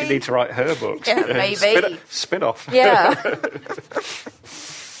sorry. Perhaps you need to write her books. Yeah, maybe. Spin-off. Yeah.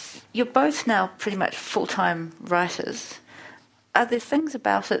 You're both now pretty much full-time writers. Are there things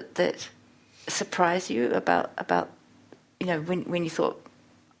about it that surprise you about when you thought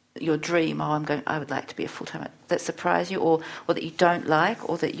your dream, I would like to be a full-time, that surprise you, or that you don't like,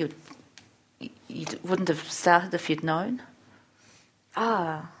 or that you wouldn't have started if you'd known?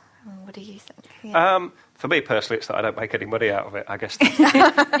 What do you think? For me personally, it's that I don't make any money out of it, I guess.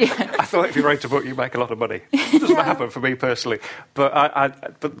 I thought if you write a book, you make a lot of money. It doesn't happen for me personally. But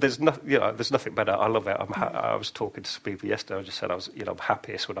there's there's nothing better. I love it. I was talking to some people yesterday. I just said I'm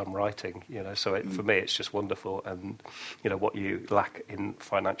happiest when I'm writing. So for me, it's just wonderful. And what you lack in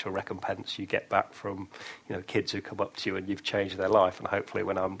financial recompense, you get back from kids who come up to you and you've changed their life. And hopefully,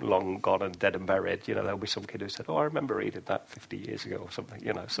 when I'm long gone and dead and buried, there'll be some kid who said, "Oh, I remember reading that 50 years ago" or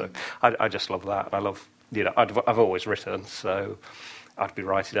something. So I just love that, and I love. I've always written, so I'd be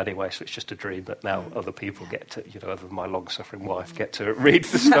writing anyway, so it's just a dream that now other people get to, other than my long-suffering wife, get to read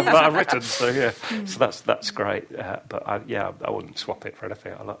the stuff that I've written. So, so that's great. But, I wouldn't swap it for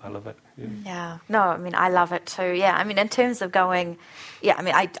anything. I love it. Yeah. No, I love it too. Yeah, in terms of going...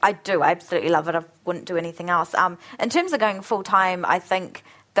 I do. I absolutely love it. I wouldn't do anything else. In terms of going full-time, I think...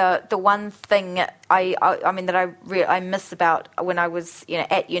 The one thing I miss about when I was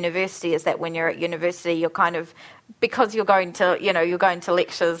at university is that when you're at university you're kind of, because you're going to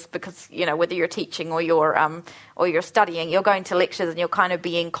lectures, because whether you're teaching or you're studying, you're going to lectures and you're kind of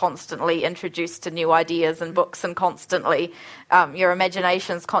being constantly introduced to new ideas and books, and constantly your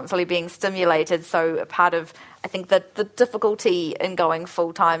imagination's constantly being stimulated. So part of, I think, that the difficulty in going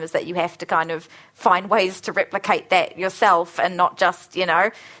full time is that you have to kind of find ways to replicate that yourself, and not just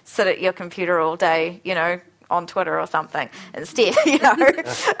sit at your computer all day on Twitter or something instead.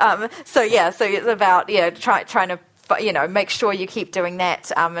 So it's about trying to make sure you keep doing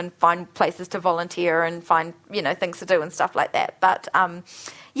that, and find places to volunteer and find things to do and stuff like that. But and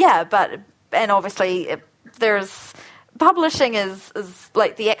obviously there's publishing is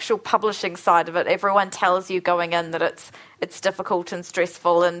like the actual publishing side of it. Everyone tells you going in that it's difficult and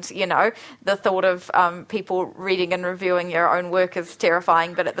stressful, and the thought of people reading and reviewing your own work is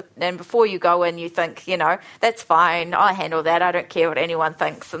terrifying. But and before you go in, you think, that's fine, I handle that, I don't care what anyone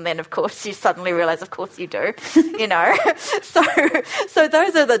thinks. And then of course you suddenly realise, of course you do, So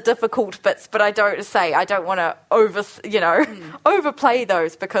those are the difficult bits. But I don't want to overplay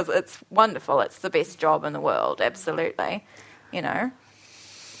those, because it's wonderful. It's the best job in the world, absolutely.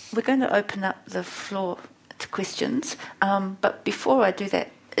 We're going to open up the floor to questions, but before I do that,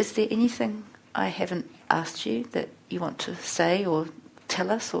 is there anything I haven't asked you that you want to say or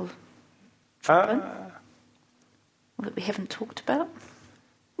tell us or that we haven't talked about?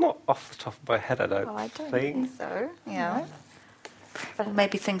 Not off the top of my head, I don't I don't think so. Yeah. But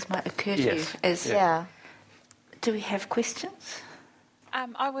maybe things might occur to you as... Yeah. Do we have questions?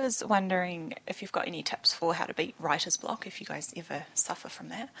 I was wondering if you've got any tips for how to beat writer's block, if you guys ever suffer from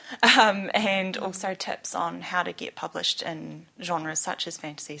that, and also tips on how to get published in genres such as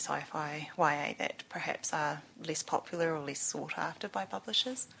fantasy, sci-fi, YA that perhaps are less popular or less sought after by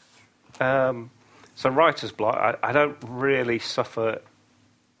publishers. So writer's block, I don't really suffer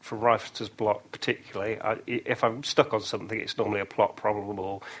from writer's block particularly. If I'm stuck on something, it's normally a plot problem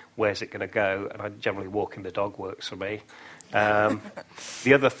or where's it going to go, and I generally walking the dog works for me.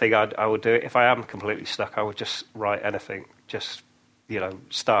 The other thing I would do, if I am completely stuck, I would just write anything. Just,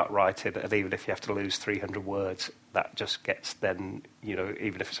 start writing, and even if you have to lose 300 words, that just gets then,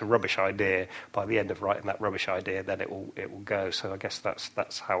 even if it's a rubbish idea, by the end of writing that rubbish idea, then it will go. So I guess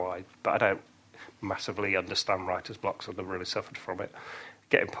that's how but I don't massively understand writer's blocks. I've never really suffered from it.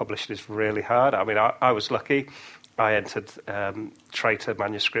 Getting published is really hard. I mean, I was lucky. I entered Traitor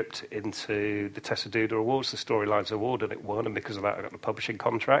manuscript into the Tessa Duda Awards, the Storylines Award, and it won. And because of that, I got the publishing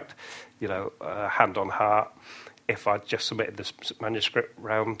contract. Hand on heart, if I'd just submitted this manuscript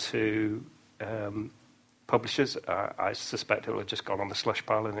round to publishers, I suspect it would have just gone on the slush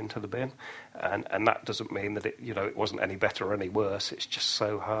pile and into the bin. And that doesn't mean that it wasn't any better or any worse. It's just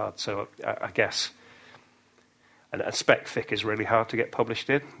so hard. So I guess. And spec fic is really hard to get published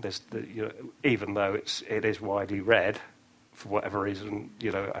in. Even though it is widely read, for whatever reason,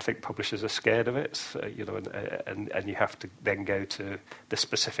 I think publishers are scared of it. So, and you have to then go to the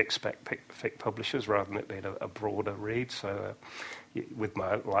specific spec fic publishers rather than it being a broader read. So, with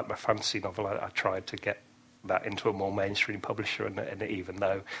my fantasy novel, I tried to get that into a more mainstream publisher, and even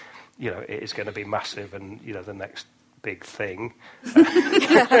though, it is going to be massive, and the next big thing.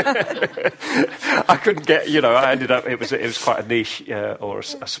 I couldn't get, I ended up, it was quite a niche or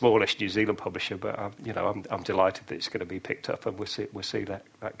a smallish New Zealand publisher, but I'm delighted that it's going to be picked up, and we'll see that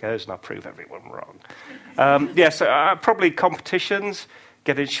goes, and I'll prove everyone wrong. So probably competitions,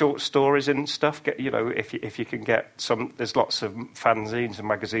 getting short stories and stuff. If you can get some, there's lots of fanzines and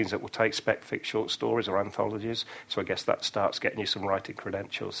magazines that will take spec fic short stories or anthologies. So I guess that starts getting you some writing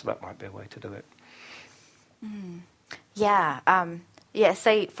credentials. So that might be a way to do it. Yeah.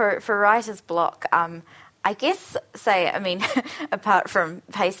 Say for writer's block, I guess, apart from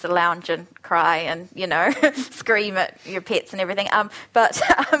pace the lounge and cry and, scream at your pets and everything, I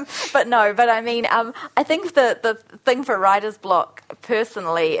think the thing for writer's block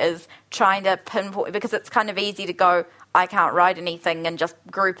personally is trying to pinpoint, because it's kind of easy to go, I can't write anything and just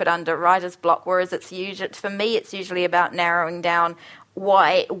group it under writer's block, whereas it's usually about narrowing down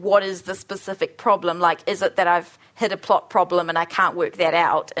what is the specific problem. Like, is it that I've hit a plot problem and I can't work that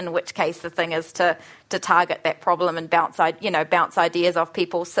out, in which case the thing is to target that problem and bounce ideas off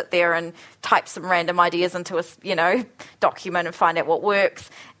people, sit there and type some random ideas into a document and find out what works.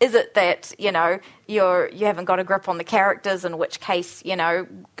 Is it that you haven't got a grip on the characters, in which case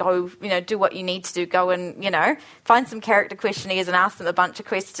go do what you need to do, go and find some character questionnaires and ask them a bunch of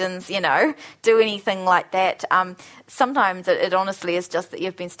questions, do anything like that. Sometimes it honestly is just that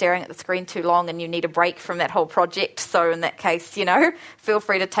you've been staring at the screen too long and you need a break from that whole project. So in that case, feel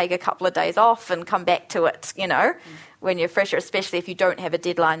free to take a couple of days off and come back to it, when you're fresher, especially if you don't have a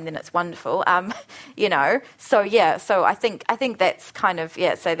deadline, then it's wonderful. So I think that's kind of,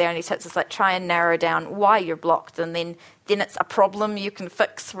 so the only tips is like try and narrow down why you're blocked, and then it's a problem you can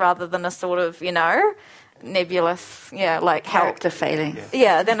fix rather than a sort of, nebulous, like character failing.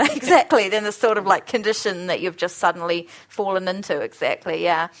 Then exactly, then the sort of like condition that you've just suddenly fallen into, exactly,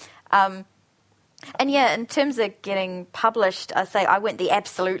 in terms of getting published, I went the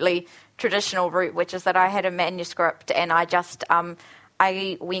absolutely traditional route, which is that I had a manuscript and I just I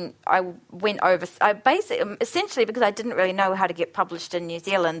went over. I basically, essentially, because I didn't really know how to get published in New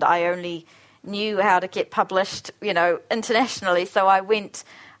Zealand, I only knew how to get published, internationally. So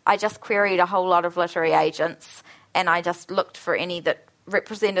I just queried a whole lot of literary agents and I just looked for any that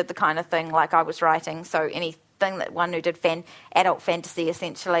represented the kind of thing like I was writing. So anything that one who did adult fantasy,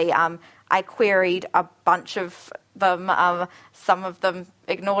 essentially. I queried a bunch of them. Some of them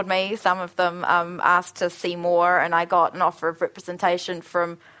ignored me. Some of them asked to see more, and I got an offer of representation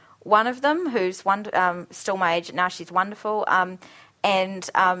from one of them, who's still my agent now. She's wonderful. And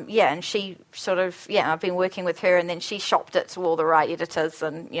she sort of, I've been working with her, and then she shopped it to all the right editors,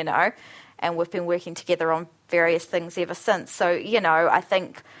 and we've been working together on various things ever since. So, I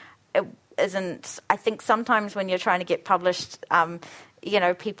think it isn't, I think sometimes when you're trying to get published,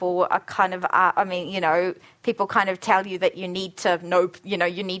 people are kind of, people kind of tell you that you need to know,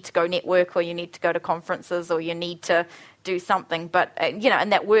 you need to go network, or you need to go to conferences, or you need to do something. But,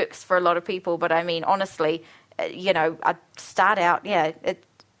 and that works for a lot of people. But I mean, honestly, I start out,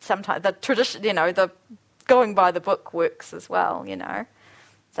 sometimes the tradition, the going by the book works as well,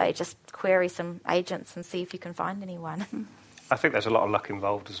 So just query some agents and see if you can find anyone. I think there's a lot of luck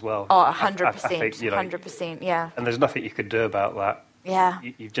involved as well. Oh, 100%, 100%, yeah. And there's nothing you can do about that. Yeah.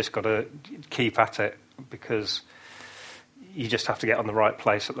 You've just got to keep at it, because you just have to get on the right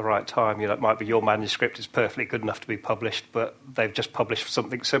place at the right time. It might be your manuscript is perfectly good enough to be published, but they've just published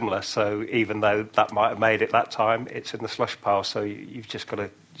something similar. So even though that might have made it that time, it's in the slush pile. So you've just got to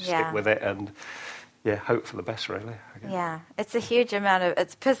stick with it and, hope for the best, really. I guess. Yeah, it's a huge amount of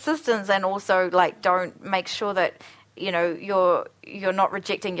it's persistence, and also don't make sure that you're not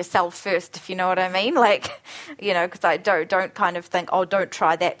rejecting yourself first, if you know what I mean. Because I don't kind of think, don't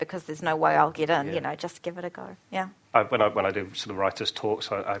try that because there's no way I'll get in. Just give it a go. Yeah. When I do sort of writers'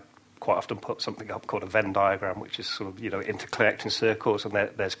 talks, I quite often put something up called a Venn diagram, which is sort of interconnecting circles, and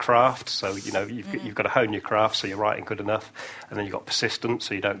there's craft. So you've got to hone your craft, so you're writing good enough, and then you've got persistence,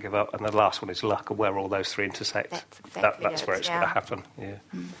 so you don't give up, and the last one is luck, and where all those three intersect. That's where it's going to happen. Yeah.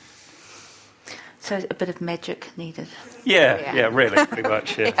 Mm. So a bit of magic needed. Yeah, really, pretty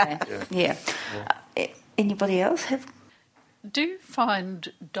much. Yeah. Anybody else have? Do you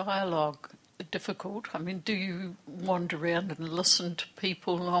find dialogue difficult? I mean, do you wander around and listen to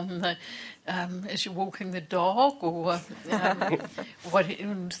people on the as you're walking the dog, or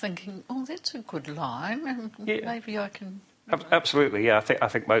and thinking, that's a good line, and maybe I can. Absolutely, yeah. I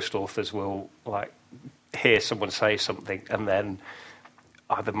think most authors will hear someone say something and then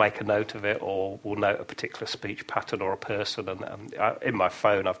either make a note of it or will note a particular speech pattern or a person. And in my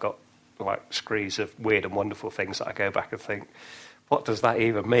phone, I've got screens of weird and wonderful things that I go back and think, what does that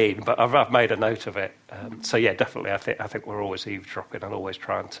even mean? But I've made a note of it. So yeah, definitely, I think we're always eavesdropping and always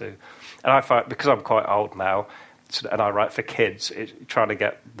trying to. And I find, because I'm quite old now, and I write for kids, trying to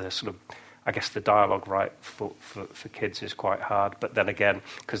get the sort of, I guess, the dialogue right for kids is quite hard. But then again,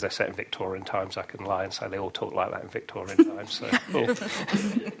 because they're set in Victorian times, I can lie and say they all talk like that in Victorian times. So, yeah.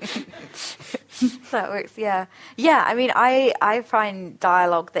 That works, yeah. Yeah, I mean, I find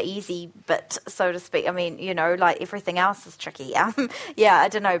dialogue the easy bit, so to speak. I mean, everything else is tricky. I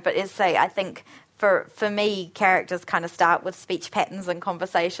don't know, but I think for me, characters kind of start with speech patterns and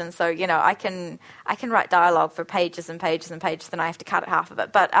conversations. So, I can write dialogue for pages and pages and pages, and I have to cut half of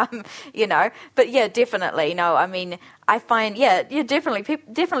it. But, but yeah, definitely. No, I mean, I find, definitely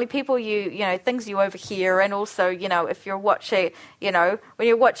people things you overhear, and also, if you're watching, when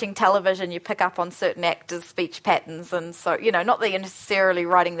you're watching television, you pick up on certain actors' speech patterns, and so, not that you're necessarily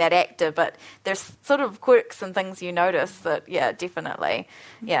writing that actor, but there's sort of quirks and things you notice that, definitely,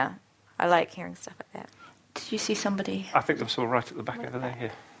 I like hearing stuff like that. Did you see somebody? I think there's someone right at the back over there. Yeah.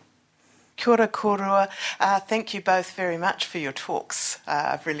 Kia ora kōrua. Thank you both very much for your talks.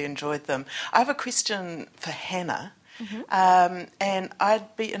 I've really enjoyed them. I have a question for Hannah, and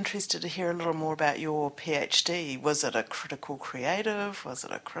I'd be interested to hear a little more about your PhD. Was it a critical creative? Was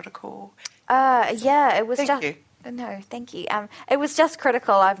it a critical? It was Thank you. No, thank you. It was just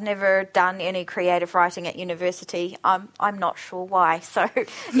critical. I've never done any creative writing at university. I'm not sure why. So,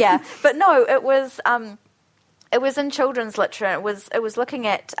 yeah, but no, it was in children's literature. It was looking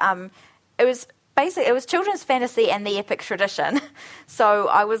at it was children's fantasy and the epic tradition. So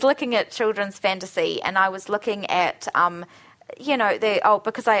I was looking at children's fantasy, and I was looking at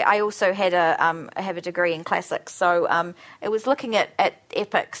because I also had have a degree in classics, so it was looking at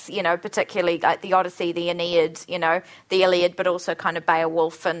epics, particularly like the Odyssey, the Aeneid, the Iliad, but also kind of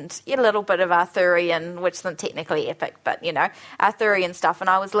Beowulf and a little bit of Arthurian, which isn't technically epic, but Arthurian stuff. And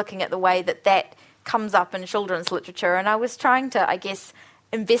I was looking at the way that comes up in children's literature, and I was trying to, I guess,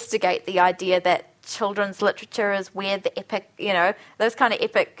 investigate the idea that children's literature is where the epic, those kind of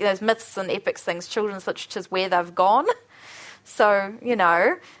epic, those myths and epics things, children's literature is where they've gone. So,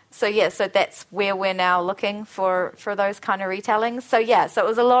 so that's where we're now looking for those kind of retellings. So it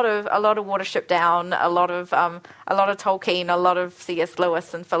was a lot of Watership Down, a lot of Tolkien, a lot of C.S.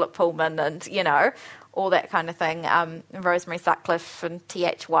 Lewis and Philip Pullman, and all that kind of thing. And Rosemary Sutcliffe and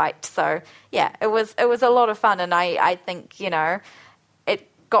T.H. White. So it was a lot of fun, and I think it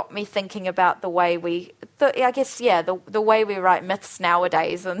got me thinking about the way we write myths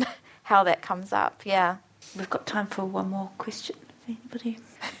nowadays and how that comes up. Yeah, we've got time for one more question. Anybody?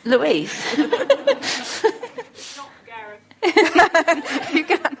 Louise. Not Gareth. You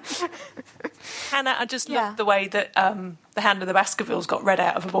can. Hannah, I just love the way that The Hound of the Baskervilles got read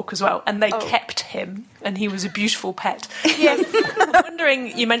out of a book as well, and they kept him, and he was a beautiful pet. Yes. I'm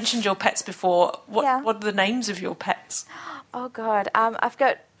wondering, you mentioned your pets before. What are the names of your pets? Oh God, I've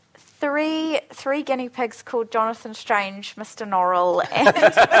got three guinea pigs called Jonathan Strange, Mr. Norrell,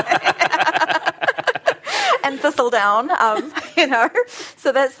 and Thistledown.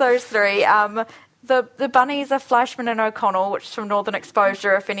 So that's those three. The bunnies are Fleischman and O'Connell, which is from Northern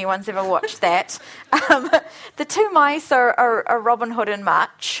Exposure, if anyone's ever watched that. The two mice are Robin Hood and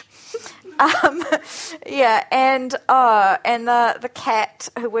Much. And the cat,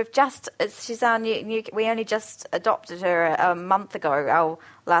 who she's our new, we only just adopted her a month ago. Our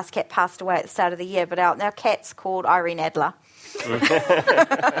last cat passed away at the start of the year, but our cat's called Irene Adler.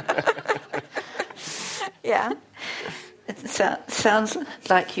 Yeah. It sounds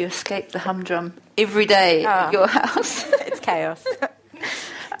like you escape the humdrum every day at your house. It's chaos.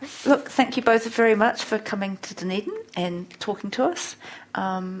 Look, thank you both very much for coming to Dunedin and talking to us.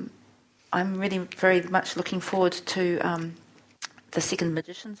 I'm really very much looking forward to the second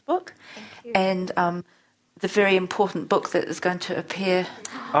Magician's book and the very important book that is going to appear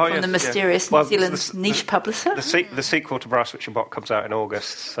from the mysterious New Zealand's niche publisher. The sequel to Brass Witch and Bot comes out in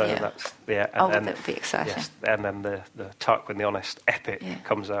August, so that's that would be exciting. Yes, and then the Tarquin the Honest epic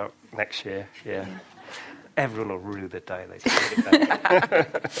comes out next year. Yeah. Everyone will rue the day they do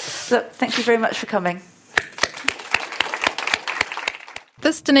it. Look, thank you very much for coming.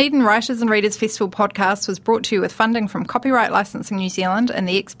 This Dunedin Writers and Readers Festival podcast was brought to you with funding from Copyright Licensing New Zealand and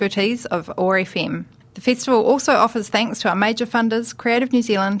the expertise of OAR FM. The festival also offers thanks to our major funders, Creative New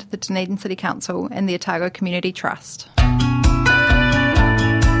Zealand, the Dunedin City Council and the Otago Community Trust.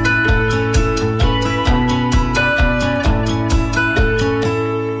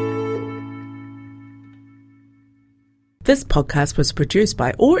 This podcast was produced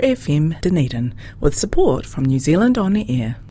by OAR FM Dunedin with support from New Zealand On Air.